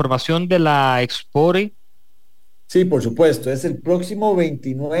nuevamente la información de la Expore? Sí, por supuesto, es el próximo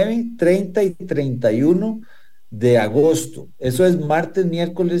 29, 30 y 31 de agosto. Eso es martes,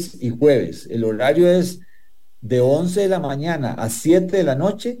 miércoles y jueves. El horario es de 11 de la mañana a 7 de la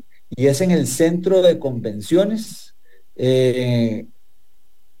noche y es en el Centro de Convenciones de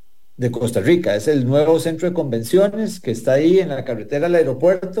Costa Rica. Es el nuevo centro de convenciones que está ahí en la carretera al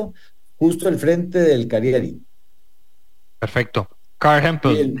aeropuerto, justo al frente del Carieri. Perfecto. Carl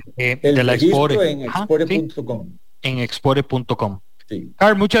Hempel, de la Expore. En expore.com. Sí, en expore.com. Sí.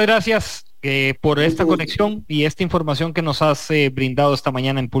 Carl, muchas gracias por esta conexión y esta información que nos has brindado esta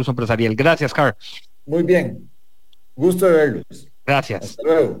mañana en Pulso Empresarial. Gracias, Carl. Muy bien. Gusto de verlos. Gracias. Hasta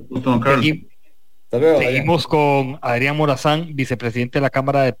luego. Gusto, Carl. Seguimos con Adrián Morazán, vicepresidente de la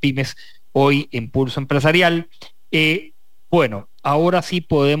Cámara de Pymes, hoy en Pulso Empresarial. Bueno, ahora sí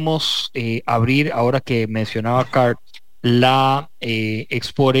podemos abrir, ahora que mencionaba Carl, la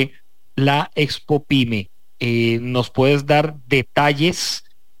Expore, la Expo Pyme. ¿Nos puedes dar detalles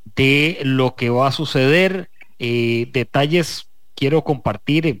de lo que va a suceder? Detalles, quiero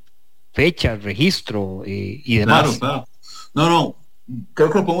compartir fechas, registro y demás. Claro. No.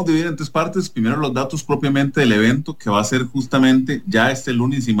 Creo que lo podemos dividir en tres partes. Primero, los datos propiamente del evento, que va a ser justamente ya este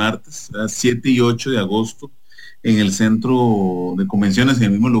lunes y martes, 7 y 8 de agosto, en el centro de convenciones, en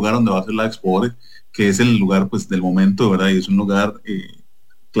el mismo lugar donde va a ser la Expore, que es el lugar pues del momento, ¿verdad? Y es un lugar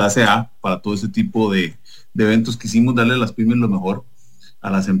clase A para todo ese tipo de eventos. Quisimos darle a las pymes lo mejor, a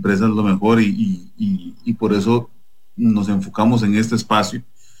las empresas lo mejor y por eso nos enfocamos en este espacio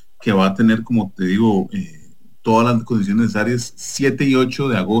que va a tener, como te digo, todas las condiciones necesarias. 7 y 8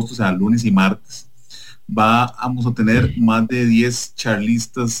 de agosto, o sea, lunes y martes. Vamos a tener más de 10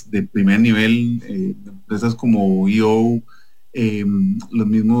 charlistas de primer nivel, empresas como EO, los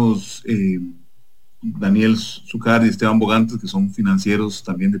mismos Daniel Zucar y Esteban Bogantes, que son financieros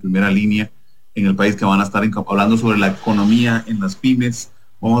también de primera línea en el país, que van a estar hablando sobre la economía en las pymes.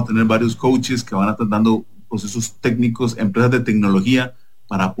 Vamos a tener varios coaches que van a estar dando procesos técnicos, empresas de tecnología,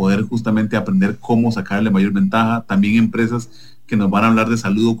 para poder justamente aprender cómo sacarle mayor ventaja. También empresas que nos van a hablar de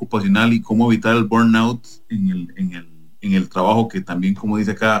salud ocupacional y cómo evitar el burnout en el trabajo, que también, como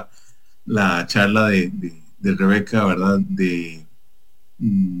dice acá la charla de Rebeca, ¿verdad? De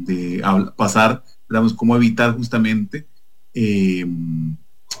pasar, digamos, cómo evitar justamente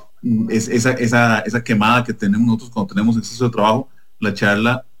esa quemada que tenemos nosotros cuando tenemos exceso de trabajo. La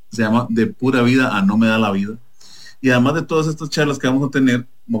charla se llama De pura vida a no me da la vida. Y además de todas estas charlas que vamos a tener,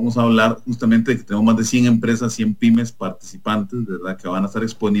 vamos a hablar justamente de que tenemos más de 100 empresas, 100 pymes participantes, ¿verdad? Que van a estar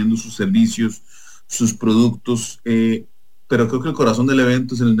exponiendo sus servicios, sus productos, pero creo que el corazón del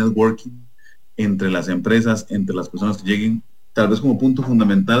evento es el networking entre las empresas, entre las personas que lleguen. Tal vez como punto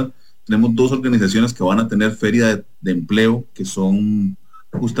fundamental, tenemos 2 organizaciones que van a tener feria de empleo, que son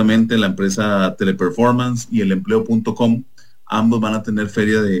justamente la empresa Teleperformance y el empleo.com. Ambos van a tener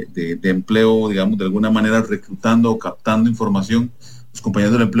feria de empleo, digamos, de alguna manera reclutando o captando información. Los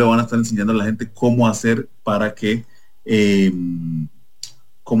compañeros del empleo van a estar enseñando a la gente cómo hacer para que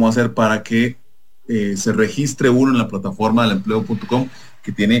se registre uno en la plataforma del empleo.com,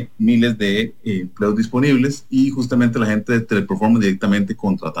 que tiene miles de empleos disponibles, y justamente la gente de Teleperformance directamente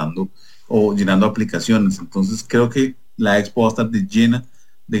contratando o llenando aplicaciones. Entonces creo que la expo va a estar llena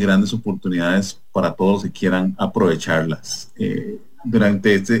de grandes oportunidades para todos los que quieran aprovecharlas.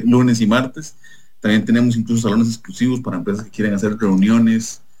 Durante este lunes y martes también tenemos incluso salones exclusivos para empresas que quieren hacer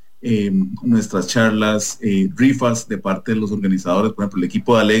reuniones, nuestras charlas, rifas de parte de los organizadores. Por ejemplo, el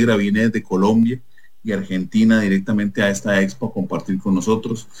equipo de Alegra viene desde Colombia y Argentina directamente a esta expo a compartir con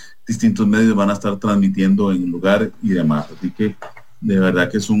nosotros. Distintos medios van a estar transmitiendo en el lugar y demás. Así que de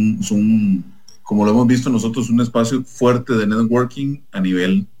verdad que es como lo hemos visto nosotros, un espacio fuerte de networking a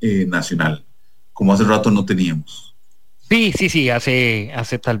nivel nacional, como hace rato no teníamos. Sí,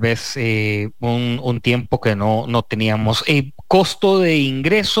 hace tal vez un tiempo que no teníamos. ¿Costo de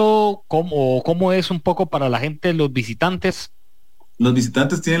ingreso? ¿Cómo es un poco para la gente, los visitantes? Los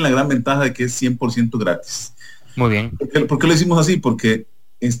visitantes tienen la gran ventaja de que es 100% gratis. Muy bien. ¿Por qué lo hicimos así? Porque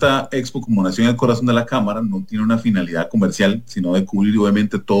esta expo, como nació en el corazón de la Cámara, no tiene una finalidad comercial, sino de cubrir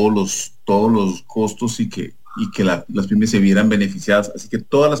obviamente todos los costos y que las pymes se vieran beneficiadas. Así que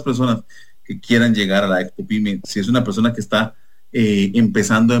todas las personas que quieran llegar a la Expo Pyme, si es una persona que está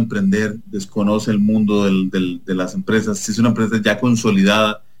empezando a emprender, desconoce el mundo de las empresas, si es una empresa ya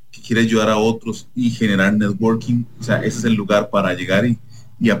consolidada que quiere ayudar a otros y generar networking, o sea, ese es el lugar para llegar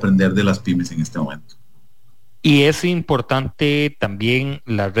y aprender de las pymes en este momento. Y es importante también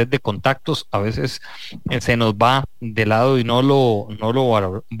la red de contactos. A veces se nos va de lado y no lo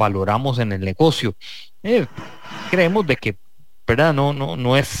valoramos en el negocio. Creemos de que, ¿verdad?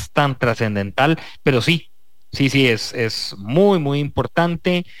 No es tan trascendental, pero sí, es muy, muy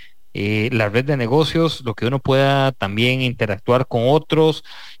importante. La red de negocios, lo que uno pueda también interactuar con otros,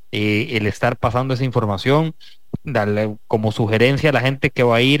 el estar pasando esa información, darle como sugerencia a la gente que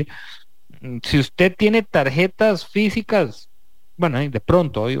va a ir. Si usted tiene tarjetas físicas, bueno, de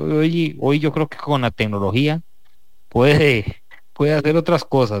pronto, hoy yo creo que con la tecnología puede hacer otras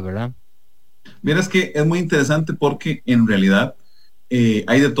cosas, ¿verdad? Mira, es que es muy interesante porque en realidad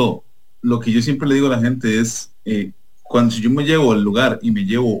hay de todo. Lo que yo siempre le digo a la gente es, si yo me llevo al lugar y me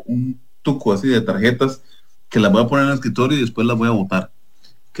llevo un tuco así de tarjetas, que las voy a poner en el escritorio y después las voy a botar.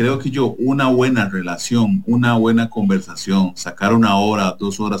 Creo que una buena relación, una buena conversación, sacar 1 hora,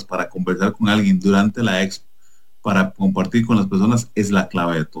 2 horas para conversar con alguien durante la expo, para compartir con las personas, es la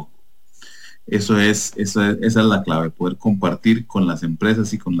clave de todo. Esa es la clave, poder compartir con las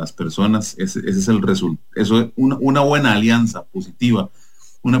empresas y con las personas. Ese es el resultado. Eso es una buena alianza positiva.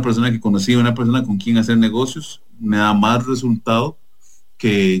 Una persona que conocí, una persona con quien hacer negocios, me da más resultado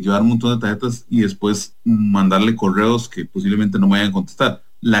que llevar un montón de tarjetas y después mandarle correos que posiblemente no me vayan a contestar.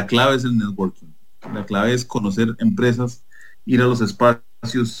 La clave es el networking. La clave es conocer empresas, ir a los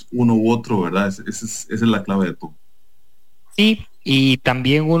espacios uno u otro, ¿verdad? Esa es la clave de todo. Sí, y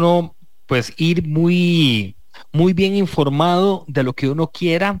también uno, pues, ir muy, muy bien informado de lo que uno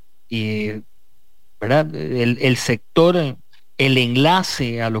quiera, ¿verdad? El sector, el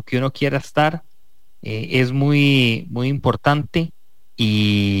enlace a lo que uno quiera estar, es muy, muy importante,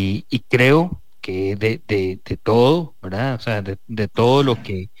 y creo que de todo, ¿verdad? O sea, de todo lo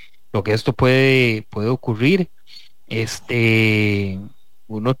que esto puede ocurrir,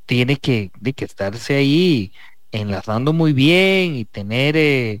 uno tiene que estarse ahí enlazando muy bien y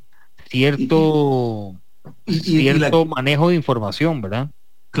tener cierto manejo de información, ¿verdad?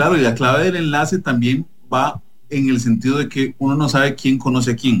 Claro, y la clave del enlace también va en el sentido de que uno no sabe quién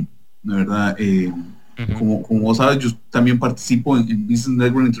conoce a quién, ¿verdad? Como vos sabes, yo también participo en Business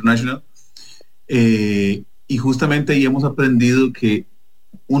Network International, y justamente ahí hemos aprendido que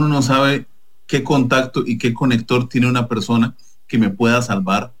uno no sabe qué contacto y qué conector tiene una persona que me pueda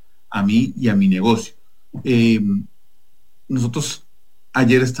salvar a mí y a mi negocio. Nosotros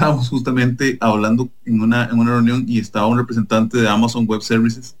ayer estábamos justamente hablando en una reunión y estaba un representante de Amazon Web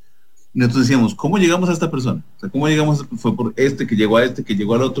Services. Y nosotros decíamos, ¿cómo llegamos a esta persona? O sea, ¿cómo llegamos? Fue por que llegó a que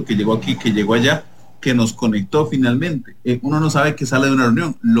llegó al otro, que llegó aquí, que llegó allá, que nos conectó finalmente. Uno no sabe qué sale de una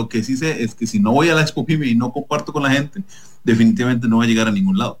reunión. Lo que sí sé es que si no voy a la Expo Pyme y no comparto con la gente, definitivamente no va a llegar a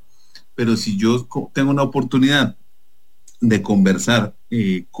ningún lado. Pero si yo tengo una oportunidad de conversar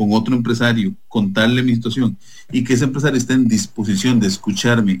con otro empresario, contarle mi situación y que ese empresario esté en disposición de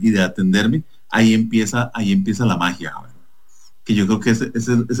escucharme y de atenderme, ahí empieza la magia, ¿verdad? Que yo creo que ese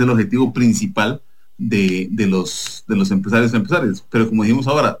es el objetivo principal de los empresarios y empresarias. Pero como dijimos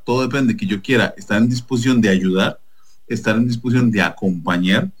ahora, todo depende de que yo quiera estar en disposición de ayudar, estar en disposición de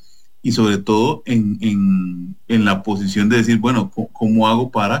acompañar y sobre todo en la posición de decir, bueno, ¿cómo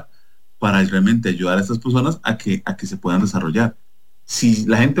hago para realmente ayudar a estas personas a que se puedan desarrollar? Si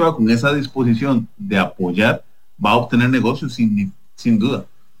la gente va con esa disposición de apoyar, va a obtener negocios sin duda.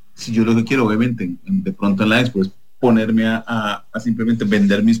 Si yo lo que quiero, obviamente, de pronto en la expo es ponerme a simplemente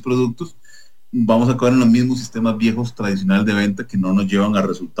vender mis productos, vamos a acabar en los mismos sistemas viejos tradicionales de venta que no nos llevan a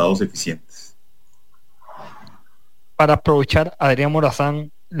resultados eficientes. Para aprovechar, Adrián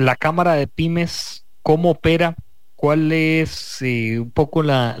Morazán, la Cámara de Pymes, ¿cómo opera? ¿Cuál es un poco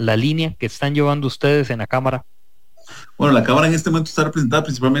la línea que están llevando ustedes en la Cámara? Bueno, la Cámara en este momento está representada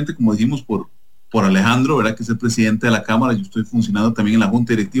principalmente, como dijimos, por Alejandro, ¿verdad? Que es el presidente de la Cámara. Yo estoy funcionando también en la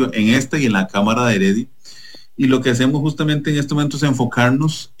Junta Directiva, en esta y en la Cámara de Heredia. Y lo que hacemos justamente en este momento es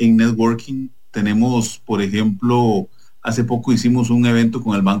enfocarnos en networking. Tenemos, por ejemplo, hace poco hicimos un evento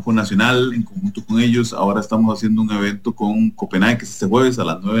con el Banco Nacional en conjunto con ellos. Ahora estamos haciendo un evento con Copenhague, que es este jueves a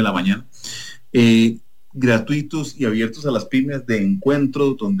las 9 de la mañana. Gratuitos y abiertos a las pymes de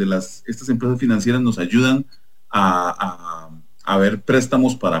encuentro, donde estas empresas financieras nos ayudan a ver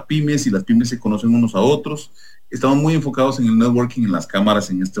préstamos para pymes y las pymes se conocen unos a otros. Estamos muy enfocados en el networking en las cámaras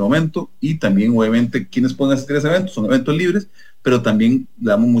en este momento y también obviamente quienes pueden asistir a ese evento, son eventos libres, pero también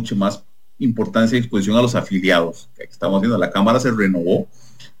le damos mucho más importancia y exposición a los afiliados que estamos haciendo. La Cámara se renovó,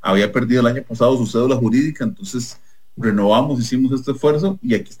 había perdido el año pasado su cédula jurídica, entonces renovamos, hicimos este esfuerzo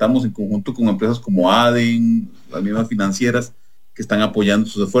y aquí estamos en conjunto con empresas como ADEN, las mismas financieras que están apoyando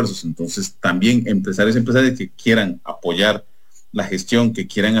sus esfuerzos. Entonces también empresarios y empresarias que quieran apoyar la gestión, que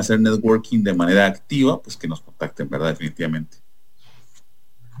quieran hacer networking de manera activa, pues que nos contacten, ¿verdad? Definitivamente.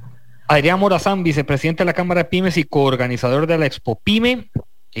 Adrián Morazán, vicepresidente de la Cámara de Pymes y coorganizador de la Expo Pyme.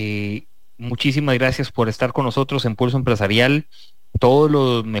 Muchísimas gracias por estar con nosotros en Pulso Empresarial. Todos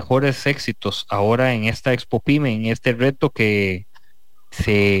los mejores éxitos ahora en esta Expo Pyme, en este reto que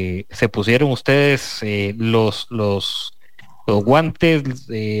se pusieron ustedes, los guantes,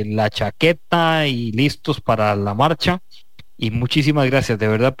 la chaqueta y listos para la marcha. Y muchísimas gracias de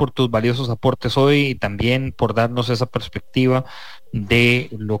verdad por tus valiosos aportes hoy y también por darnos esa perspectiva de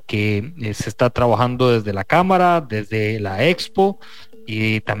lo que se está trabajando desde la Cámara, desde la Expo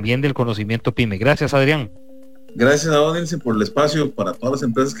y también del conocimiento PYME. Gracias, Adrián. Gracias a Odilce por el espacio, para todas las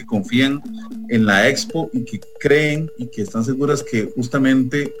empresas que confían en la Expo y que creen y que están seguras que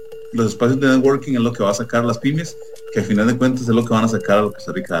justamente los espacios de networking es lo que va a sacar a las pymes, que al final de cuentas es lo que van a sacar a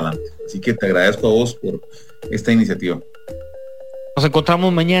Costa Rica adelante. Así que te agradezco a vos por esta iniciativa. Nos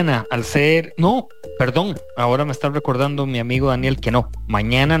encontramos mañana ahora me está recordando mi amigo Daniel que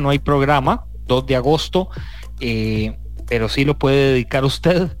mañana no hay programa, 2 de agosto, pero sí lo puede dedicar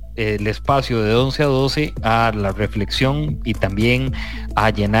usted el espacio de 11 a 12 a la reflexión y también a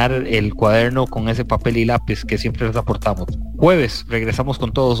llenar el cuaderno con ese papel y lápiz que siempre les aportamos. Jueves regresamos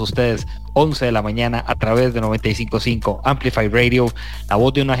con todos ustedes 11 de la mañana a través de 95.5 Amplify Radio, la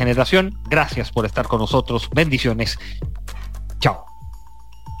voz de una generación. Gracias por estar con nosotros, bendiciones, chao.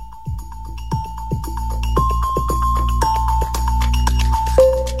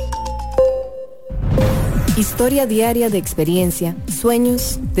 Historia diaria de experiencia,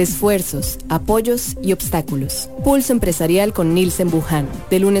 sueños, de esfuerzos, apoyos y obstáculos. Pulso Empresarial con Nilsen Buján,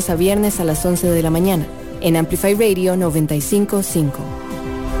 de lunes a viernes a las 11 de la mañana, en Amplify Radio 95.5.